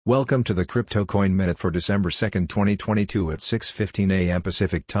Welcome to the Crypto Coin Minute for December 2, 2022 at 6:15 a.m.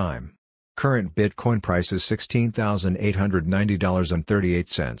 Pacific Time. Current Bitcoin price is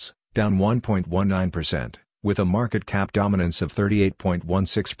 $16,890.38, down 1.19%, with a market cap dominance of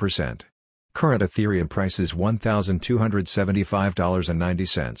 38.16%. Current Ethereum price is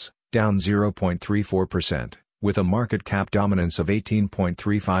 $1,275.90, down 0.34%, with a market cap dominance of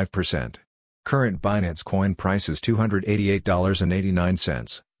 18.35%. Current Binance Coin price is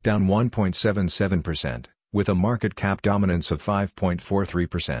 $288.89, down 1.77%, with a market cap dominance of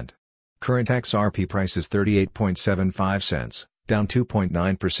 5.43%. Current XRP price is 38.75 cents, down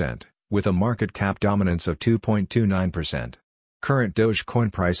 2.9%, with a market cap dominance of 2.29%. Current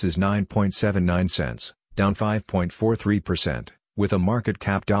Dogecoin price is 9.79 cents, down 5.43%, with a market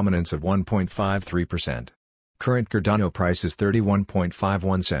cap dominance of 1.53%. Current Cardano price is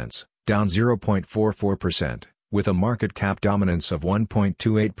 31.51 cents, down 0.44%, with a market cap dominance of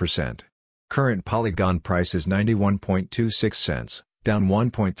 1.28%. Current Polygon price is 91.26 cents, down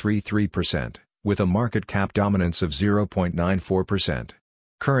 1.33%, with a market cap dominance of 0.94%.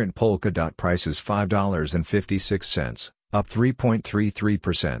 Current Polkadot price is $5.56, up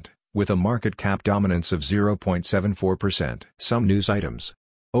 3.33%, with a market cap dominance of 0.74%. Some news items.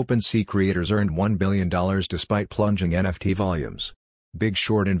 OpenSea creators earned $1 billion despite plunging NFT volumes. Big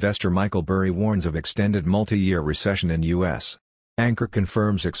Short investor Michael Burry warns of extended multi-year recession in U.S. Anchor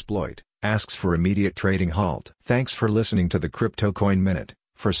confirms exploit, asks for immediate trading halt. Thanks for listening to the Crypto Coin Minute.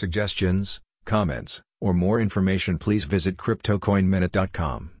 For suggestions, comments, or more information, please visit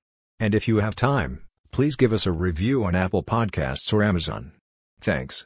CryptoCoinMinute.com. And if you have time, please give us a review on Apple Podcasts or Amazon. Thanks.